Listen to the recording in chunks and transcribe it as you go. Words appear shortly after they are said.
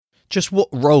Just what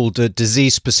role do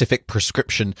disease-specific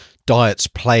prescription diets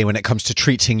play when it comes to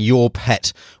treating your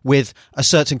pet with a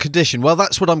certain condition? Well,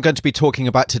 that's what I'm going to be talking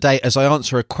about today as I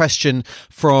answer a question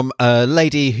from a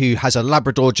lady who has a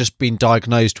Labrador just been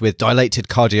diagnosed with dilated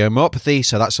cardiomyopathy,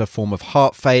 so that's a form of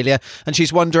heart failure, and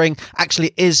she's wondering,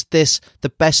 actually, is this the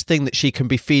best thing that she can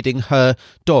be feeding her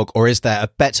dog, or is there a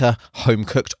better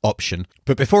home-cooked option?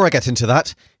 But before I get into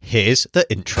that, here's the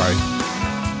intro.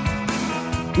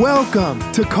 Welcome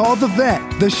to Call the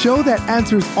Vet, the show that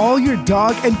answers all your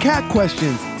dog and cat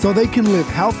questions so they can live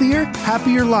healthier,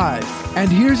 happier lives. And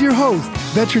here's your host,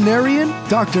 veterinarian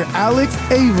Dr. Alex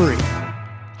Avery.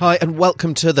 Hi, and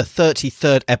welcome to the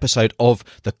 33rd episode of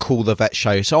the Call the Vet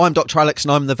show. So I'm Dr. Alex,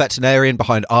 and I'm the veterinarian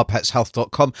behind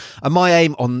ourpetshealth.com. And my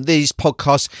aim on these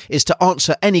podcasts is to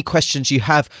answer any questions you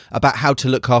have about how to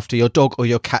look after your dog or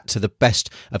your cat to the best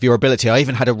of your ability. I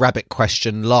even had a rabbit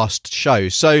question last show.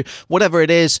 So whatever it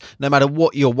is, no matter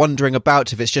what you're wondering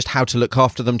about, if it's just how to look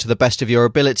after them to the best of your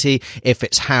ability, if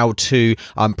it's how to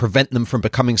prevent them from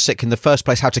becoming sick in the first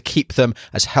place, how to keep them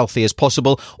as healthy as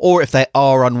possible, or if they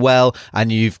are unwell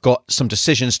and you've got some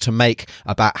decisions to make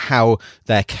about how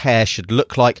their care should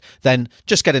look like, then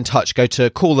just get in touch. Go to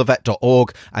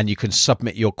callthevet.org and you can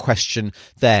submit your question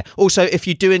there. Also, if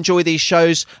you do enjoy these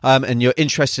shows and you're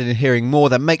interested in hearing more,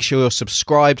 then make sure you're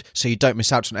subscribed so you don't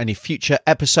miss out on any future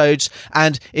episodes.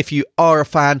 And if you are a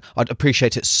fan, I'd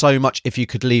appreciate it so much if you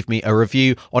could leave me a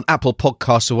review on Apple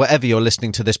Podcasts or wherever you're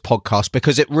listening to this podcast,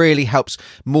 because it really helps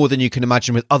more than you can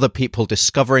imagine with other people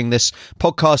discovering this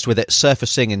podcast, with it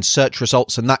surfacing in search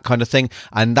results and that kind of thing,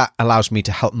 and that allows me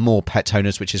to help more pet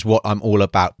owners, which is what I'm all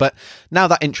about. But now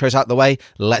that intro's out the way,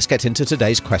 let's get into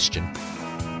today's question.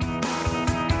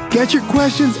 Get your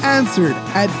questions answered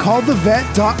at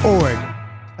callthevet.org.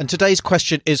 And today's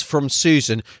question is from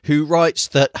Susan, who writes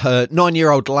that her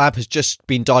 9-year-old lab has just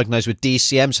been diagnosed with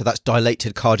DCM, so that's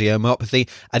dilated cardiomyopathy,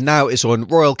 and now is on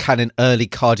Royal Canin early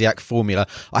cardiac formula.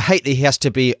 I hate that he has to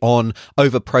be on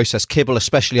over-processed kibble,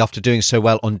 especially after doing so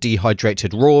well on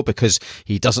dehydrated raw, because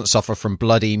he doesn't suffer from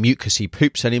bloody mucousy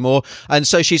poops anymore. And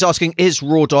so she's asking, is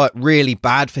raw diet really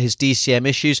bad for his DCM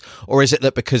issues, or is it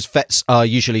that because vets are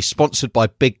usually sponsored by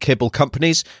big kibble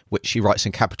companies, which she writes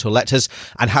in capital letters,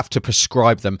 and have to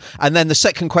prescribe them? And then the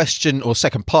second question, or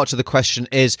second part of the question,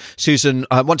 is Susan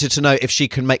wanted to know if she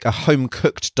can make a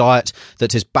home-cooked diet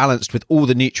that is balanced with all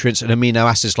the nutrients and amino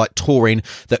acids like taurine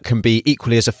that can be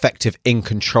equally as effective in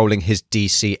controlling his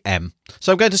DCM.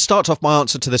 So I'm going to start off my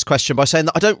answer to this question by saying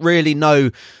that I don't really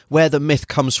know where the myth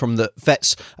comes from that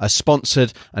vets are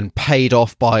sponsored and paid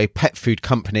off by pet food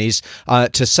companies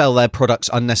to sell their products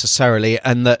unnecessarily,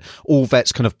 and that all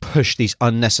vets kind of push these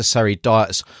unnecessary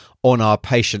diets on our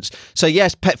patients. So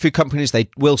yes, pet food companies, they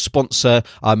will sponsor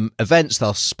events,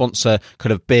 they'll sponsor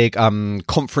kind of big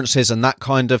conferences and that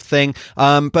kind of thing.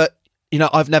 But you know,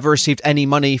 I've never received any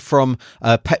money from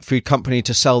a pet food company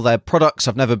to sell their products.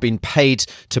 I've never been paid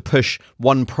to push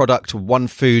one product, one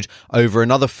food over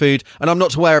another food. And I'm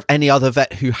not aware of any other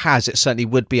vet who has. It certainly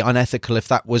would be unethical if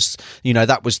that was,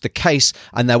 that was the case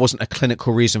and there wasn't a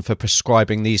clinical reason for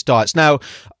prescribing these diets. Now,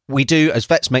 we do, as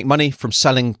vets, make money from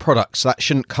selling products. That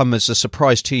shouldn't come as a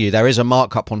surprise to you. There is a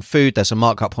markup on food. There's a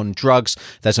markup on drugs.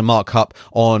 There's a markup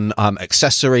on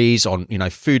accessories, on,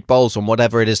 food bowls, on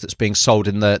whatever it is that's being sold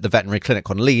in the veterinary clinic,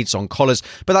 on leads, on collars.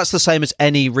 But that's the same as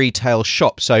any retail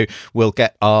shop. So we'll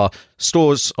get our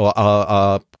stores or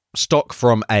our stock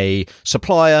from a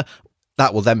supplier.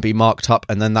 That will then be marked up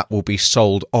and then that will be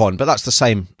sold on. But that's the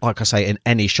same, like I say, in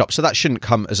any shop. So that shouldn't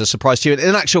come as a surprise to you.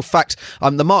 In actual fact,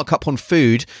 the markup on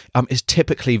food is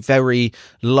typically very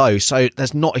low. So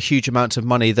there's not a huge amount of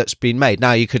money that's been made.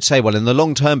 Now, you could say, well, in the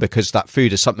long term, because that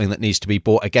food is something that needs to be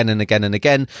bought again and again and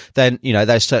again, then,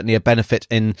 there's certainly a benefit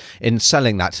in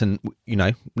selling that. And,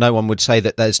 no one would say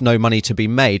that there's no money to be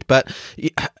made. But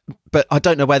I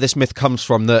don't know where this myth comes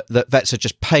from that vets are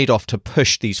just paid off to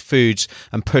push these foods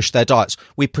and push their diets.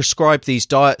 We prescribe these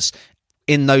diets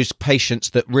in those patients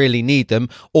that really need them,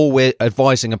 or we're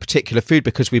advising a particular food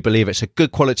because we believe it's a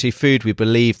good quality food. We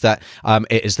believe that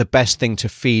it is the best thing to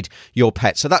feed your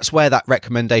pet. So that's where that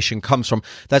recommendation comes from.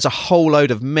 There's a whole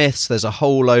load of myths. There's a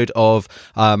whole load of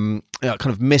kind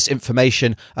of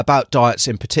misinformation about diets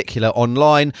in particular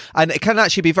online. And it can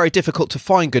actually be very difficult to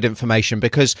find good information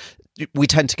because we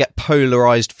tend to get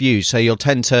polarized views. So you'll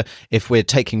tend to, if we're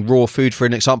taking raw food for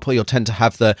an example, you'll tend to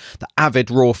have the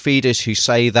avid raw feeders who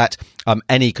say that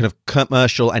any kind of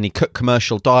commercial, any cooked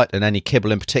commercial diet, and any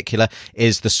kibble in particular,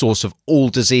 is the source of all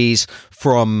disease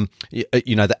from,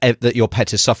 that your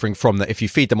pet is suffering from, that if you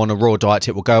feed them on a raw diet,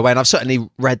 it will go away. And I've certainly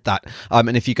read that.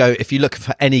 And if you look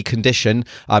for any condition,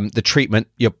 the treatment,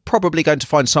 you're probably going to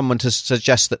find someone to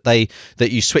suggest that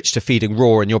you switch to feeding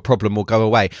raw and your problem will go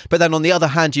away. But then on the other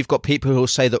hand, you've got people who will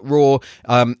say that raw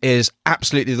is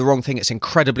absolutely the wrong thing. It's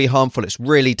incredibly harmful. It's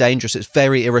really dangerous. It's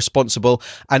very irresponsible.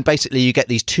 And basically you get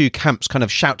these two camps kind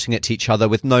of shouting at each other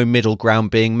with no middle ground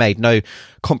being made, no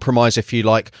compromise, if you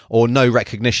like, or no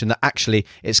recognition that actually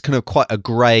it's kind of quite a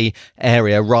grey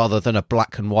area rather than a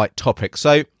black and white topic.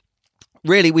 So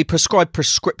really, we prescribe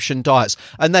prescription diets,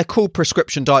 and they're called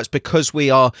prescription diets because we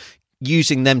are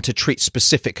using them to treat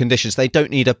specific conditions. They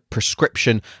don't need a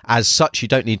prescription as such. You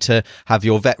don't need to have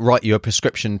your vet write you a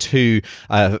prescription to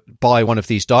buy one of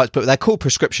these diets, but they're called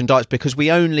prescription diets because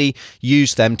we only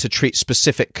use them to treat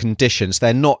specific conditions.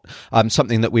 They're not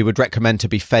something that we would recommend to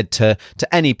be fed to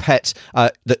any pet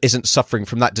that isn't suffering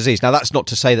from that disease. Now, that's not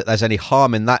to say that there's any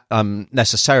harm in that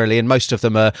necessarily, and most of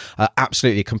them are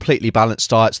absolutely completely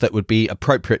balanced diets that would be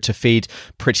appropriate to feed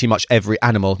pretty much every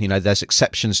animal. You know, there's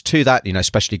exceptions to that, you know,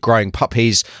 especially growing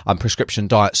puppies. Prescription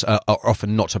diets are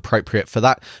often not appropriate for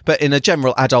that, but in a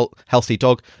general adult healthy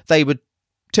dog, they would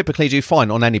typically do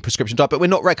fine on any prescription diet. But we're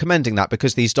not recommending that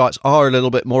because these diets are a little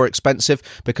bit more expensive,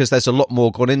 because there's a lot more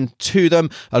gone into them,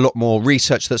 a lot more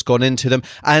research that's gone into them.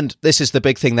 And this is the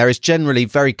big thing. There is generally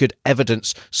very good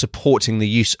evidence supporting the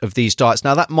use of these diets.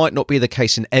 Now, that might not be the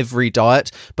case in every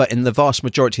diet, but in the vast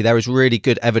majority, there is really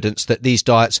good evidence that these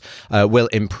diets will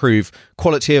improve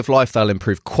quality of life. They'll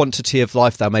improve quantity of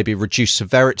life. They'll maybe reduce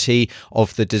severity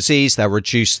of the disease. They'll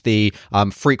reduce the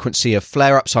frequency of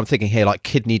flare-ups. So I'm thinking here like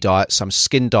kidney diets, some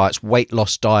skin diets, weight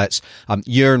loss diets,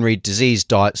 urinary disease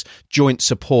diets, joint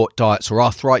support diets, or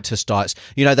arthritis diets.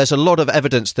 You know, there's a lot of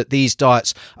evidence that these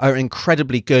diets are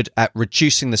incredibly good at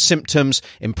reducing the symptoms,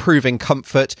 improving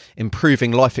comfort,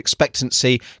 improving life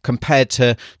expectancy compared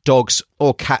to dogs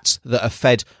or cats that are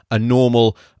fed a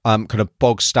normal kind of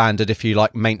bog standard, if you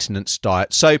like, maintenance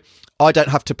diet. So I don't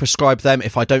have to prescribe them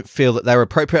if I don't feel that they're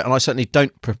appropriate, and I certainly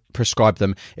don't prescribe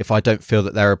them if I don't feel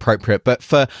that they're appropriate. But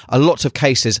for a lot of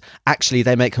cases, actually,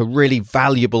 they make a really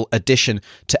valuable addition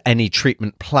to any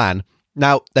treatment plan.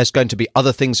 Now, there's going to be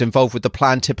other things involved with the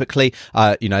plan. Typically,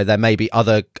 there may be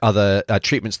other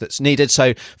treatments that's needed.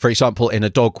 So, for example, in a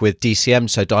dog with DCM,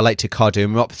 so dilated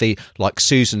cardiomyopathy, like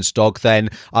Susan's dog, then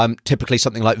typically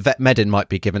something like Vetmedin might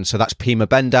be given. So that's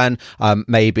Pemabendan,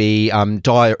 maybe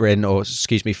furosemide,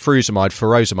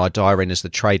 Diarin is the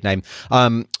trade name,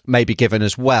 may be given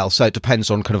as well. So it depends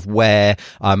on kind of where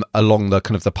along the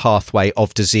kind of the pathway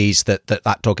of disease that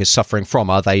dog is suffering from.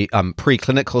 Are they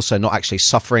preclinical, so not actually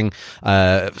suffering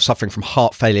from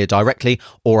heart failure directly,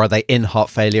 or are they in heart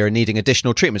failure and needing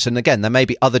additional treatments? And again, there may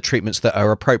be other treatments that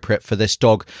are appropriate for this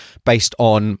dog based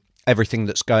on everything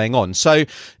that's going on. So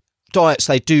diets,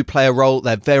 they do play a role.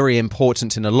 They're very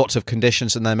important in a lot of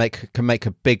conditions, and they can make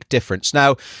a big difference.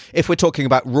 Now, if we're talking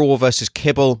about raw versus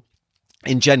kibble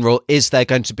in general, is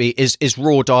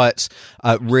raw diets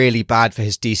really bad for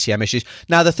his DCM issues?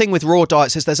 Now, the thing with raw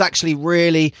diets is there's actually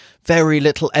really very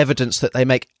little evidence that they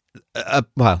make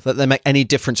that they make any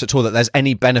difference at all, that there's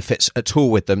any benefits at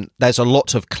all with them. There's a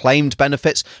lot of claimed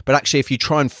benefits, but actually if you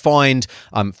try and find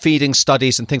feeding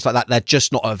studies and things like that, they're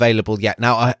just not available yet.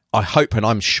 Now, I hope and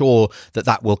I'm sure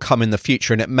that will come in the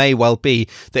future, and it may well be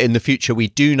that in the future we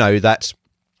do know that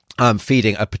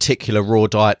feeding a particular raw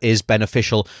diet is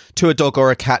beneficial to a dog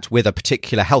or a cat with a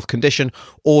particular health condition,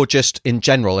 or just in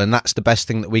general, and that's the best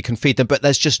thing that we can feed them. But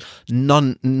there's just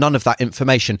none of that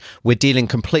information. We're dealing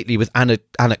completely with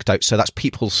anecdotes, so that's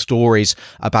people's stories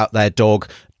about their dog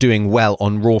doing well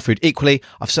on raw food. Equally,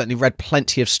 I've certainly read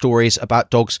plenty of stories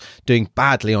about dogs doing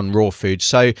badly on raw food.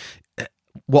 So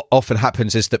what often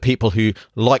happens is that people who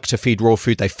like to feed raw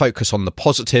food, they focus on the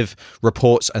positive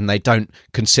reports and they don't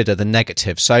consider the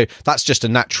negative. So that's just a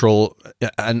natural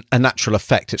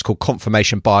effect. It's called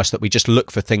confirmation bias, that we just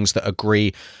look for things that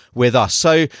agree with us.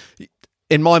 So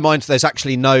in my mind, there's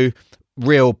actually no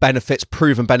real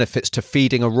proven benefits to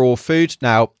feeding a raw food.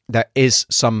 Now, there is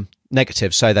some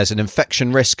negative. So there's an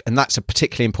infection risk, and that's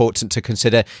particularly important to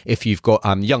consider if you've got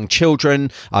young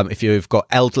children, if you've got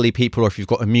elderly people, or if you've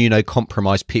got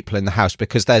immunocompromised people in the house,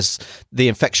 because there's the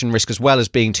infection risk as well as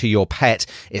being to your pet,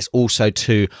 it's also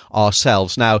to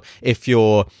ourselves. Now, if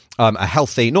you're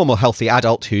a normal healthy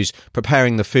adult who's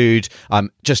preparing the food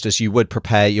just as you would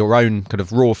prepare your own kind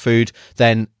of raw food,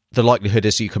 then the likelihood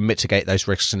is you can mitigate those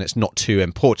risks, and it's not too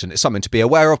important. It's something to be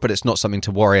aware of, but it's not something to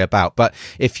worry about. But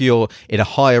if you're in a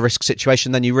higher risk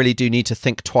situation, then you really do need to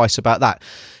think twice about that.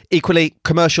 Equally,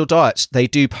 commercial diets, they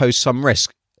do pose some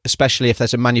risk. especially if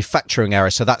there's a manufacturing error.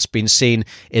 So that's been seen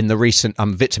in the recent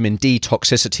vitamin D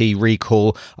toxicity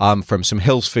recall from some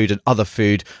Hills food and other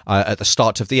food at the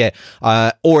start of the year.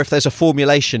 Or if there's a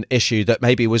formulation issue that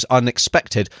maybe was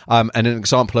unexpected. And an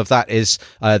example of that is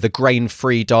the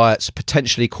grain-free diets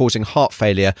potentially causing heart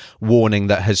failure warning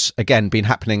that has, again, been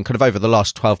happening kind of over the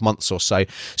last 12 months or so.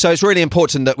 So it's really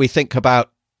important that we think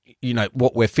about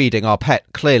what we're feeding our pet.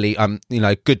 Clearly,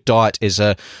 good diet is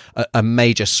a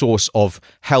major source of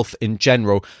health in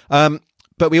general.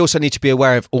 But we also need to be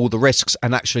aware of all the risks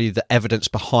and actually the evidence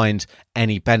behind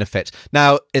any benefit.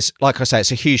 Now, it's like I say,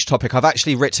 it's a huge topic. I've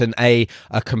actually written a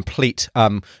complete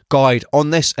guide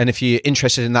on this. And if you're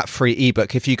interested in that free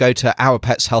ebook, if you go to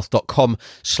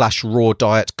ourpetshealth.com/raw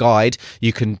diet guide,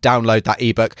 you can download that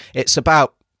ebook. It's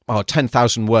about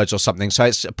 10,000 words or something. So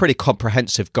it's a pretty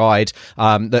comprehensive guide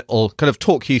that will kind of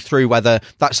talk you through whether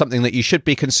that's something that you should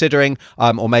be considering,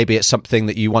 or maybe it's something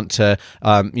that you want to,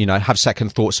 have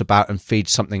second thoughts about and feed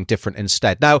something different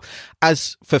instead. Now,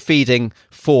 as for feeding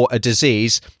for a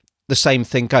disease, the same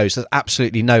thing goes. There's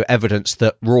absolutely no evidence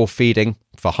that raw feeding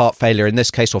for heart failure in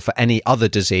this case, or for any other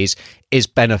disease, is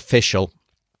beneficial.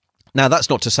 Now, that's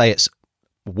not to say it's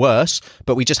worse,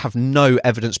 but we just have no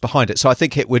evidence behind it. So I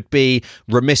think it would be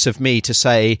remiss of me to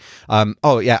say,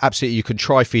 absolutely, you can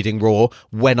try feeding raw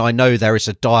when I know there is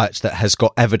a diet that has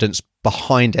got evidence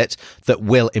behind it that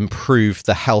will improve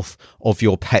the health of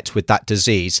your pet with that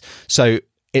disease. So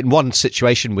in one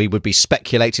situation, we would be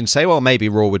speculating, say, well, maybe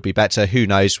raw would be better. Who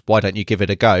knows? Why don't you give it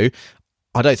a go?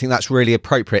 I don't think that's really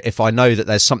appropriate if I know that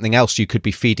there's something else you could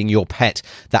be feeding your pet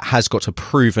that has got a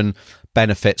proven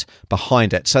benefit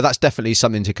behind it. So that's definitely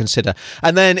something to consider.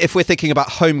 And then if we're thinking about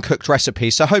home cooked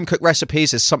recipes, so home cooked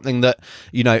recipes is something that,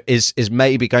 is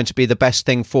maybe going to be the best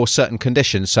thing for certain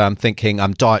conditions. So I'm thinking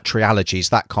dietary allergies,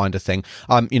 that kind of thing.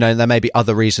 There may be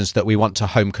other reasons that we want to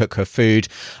home cook her food.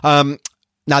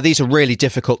 Now, these are really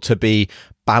difficult to be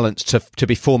balanced, to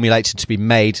be formulated, to be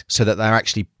made so that they're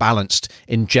actually balanced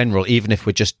in general, even if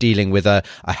we're just dealing with a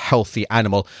healthy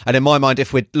animal. And in my mind,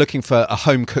 if we're looking for a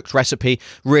home cooked recipe,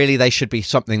 really they should be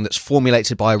something that's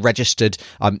formulated by a registered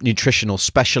nutritional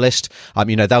specialist.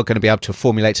 They're going to be able to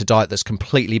formulate a diet that's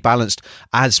completely balanced,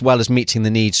 as well as meeting the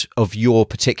needs of your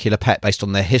particular pet based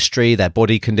on their history, their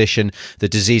body condition, the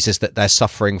diseases that they're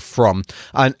suffering from.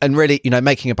 And really,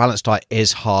 making a balanced diet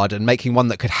is hard, and making one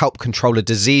that could help control a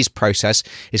disease process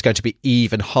is going to be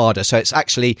even harder. So it's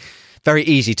actually very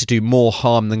easy to do more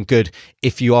harm than good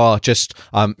if you are just,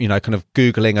 kind of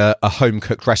Googling a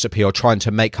home-cooked recipe or trying to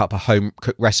make up a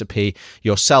home-cooked recipe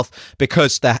yourself,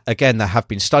 because there have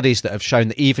been studies that have shown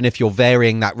that even if you're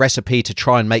varying that recipe to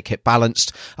try and make it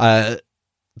balanced,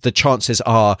 the chances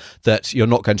are that you're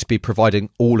not going to be providing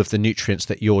all of the nutrients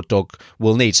that your dog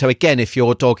will need. So again, if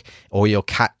your dog or your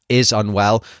cat is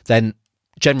unwell, then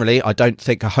generally, I don't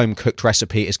think a home-cooked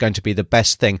recipe is going to be the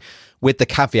best thing, with the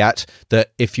caveat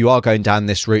that if you are going down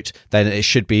this route, then it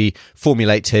should be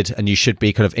formulated and you should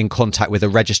be kind of in contact with a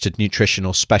registered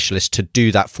nutritional specialist to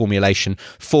do that formulation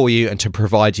for you and to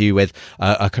provide you with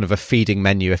a kind of a feeding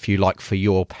menu, if you like, for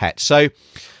your pet. So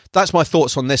that's my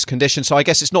thoughts on this condition. So I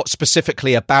guess it's not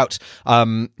specifically about,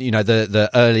 the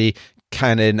early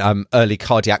Canin early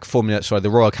cardiac formula,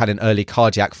 the Royal Canin early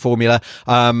cardiac formula,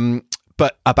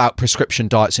 but about prescription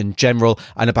diets in general,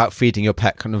 and about feeding your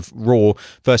pet kind of raw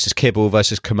versus kibble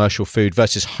versus commercial food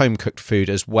versus home cooked food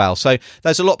as well. So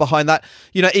there's a lot behind that.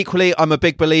 Equally, I'm a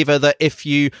big believer that if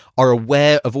you are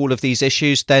aware of all of these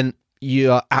issues, then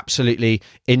you are absolutely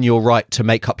in your right to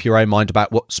make up your own mind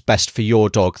about what's best for your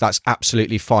dog. That's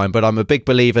absolutely fine. But I'm a big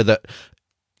believer that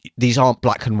these aren't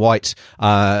black and white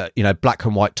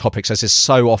topics, as is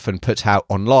so often put out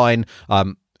online,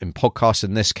 in podcasts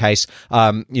in this case,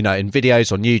 in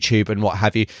videos on YouTube and what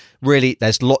have you. Really,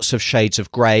 there's lots of shades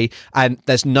of grey, and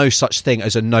there's no such thing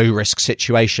as a no-risk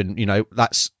situation.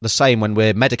 That's the same when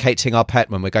we're medicating our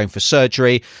pet, when we're going for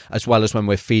surgery, as well as when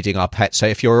we're feeding our pet. So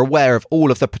if you're aware of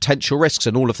all of the potential risks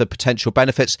and all of the potential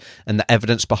benefits and the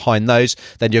evidence behind those,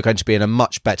 then you're going to be in a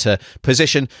much better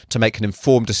position to make an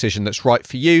informed decision that's right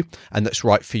for you and that's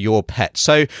right for your pet.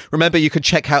 So remember, you can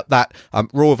check out that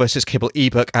raw versus kibble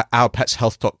ebook at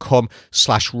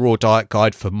ourpetshealth.com/raw diet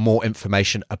guide for more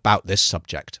information about this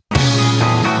subject.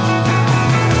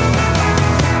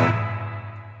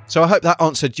 So I hope that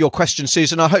answered your question,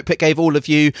 Susan. I hope it gave all of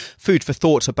you food for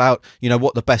thought about,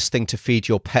 what the best thing to feed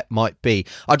your pet might be.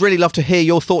 I'd really love to hear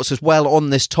your thoughts as well on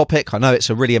this topic. I know it's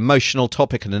a really emotional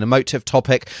topic and an emotive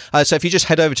topic. So if you just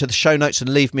head over to the show notes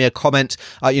and leave me a comment,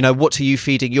 what are you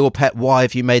feeding your pet? Why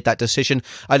have you made that decision?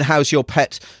 And how's your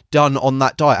pet done on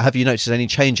that diet? Have you noticed any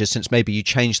changes since maybe you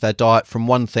changed their diet from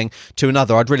one thing to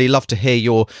another? I'd really love to hear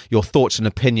your thoughts and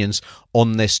opinions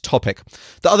on this topic.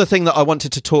 The other thing that I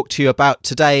wanted to talk to you about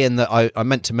today, and that I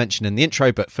meant to mention in the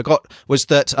intro but forgot, was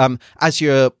that as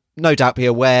you're no doubt be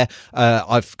aware,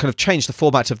 I've kind of changed the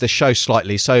format of this show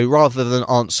slightly. So rather than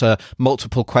answer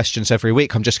multiple questions every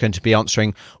week, I'm just going to be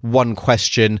answering one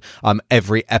question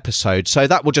every episode. So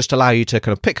that will just allow you to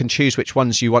kind of pick and choose which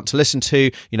ones you want to listen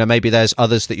to. Maybe there's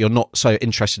others that you're not so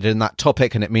interested in that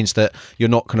topic, and it means that you're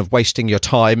not kind of wasting your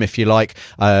time, if you like,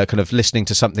 kind of listening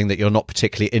to something that you're not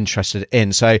particularly interested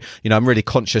in. So, I'm really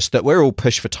conscious that we're all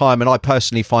pushed for time, and I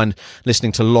personally find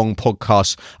listening to long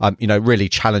podcasts, really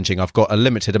challenging. I've got a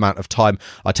limited amount of time.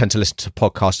 I tend to listen to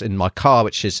podcasts in my car,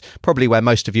 which is probably where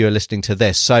most of you are listening to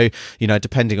this. So,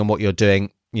 depending on what you're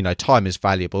doing, time is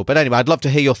valuable. But anyway, I'd love to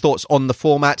hear your thoughts on the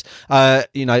format.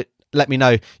 Let me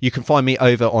know. You can find me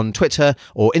over on Twitter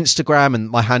or Instagram, and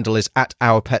my handle is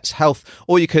 @OurPetsHealth,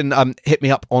 or you can hit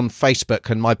me up on Facebook,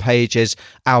 and my page is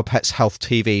Our Pets Health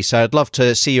TV. So I'd love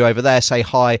to see you over there. Say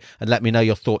hi and let me know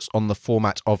your thoughts on the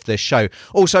format of this show.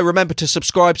 Also, remember to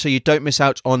subscribe so you don't miss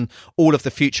out on all of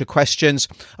the future questions.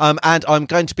 And I'm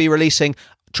going to be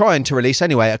trying to release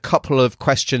a couple of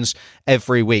questions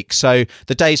every week. So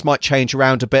the days might change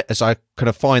around a bit as I kind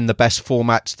of find the best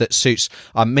format that suits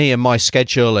me and my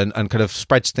schedule, and kind of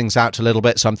spreads things out a little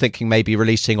bit. So I'm thinking maybe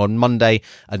releasing on Monday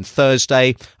and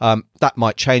Thursday. That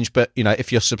might change, but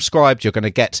if you're subscribed, you're going to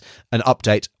get an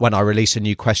update when I release a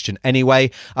new question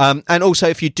anyway. And also,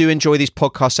 if you do enjoy these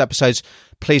podcast episodes,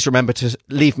 please remember to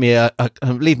leave me a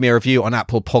review on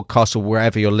Apple Podcasts or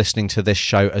wherever you're listening to this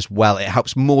show as well. It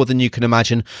helps more than you can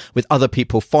imagine with other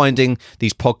people finding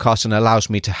these podcasts, and allows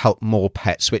me to help more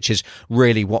pets, which is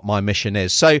really what my mission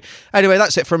is. So anyway,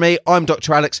 that's it from me. I'm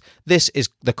Dr. Alex. This is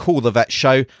the Call the Vet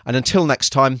show. And until next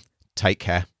time, take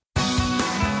care.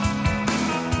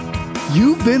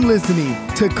 You've been listening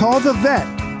to Call the Vet.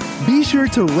 Be sure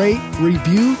to rate,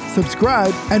 review,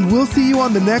 subscribe, and we'll see you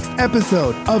on the next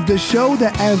episode of the show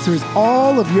that answers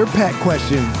all of your pet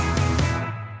questions.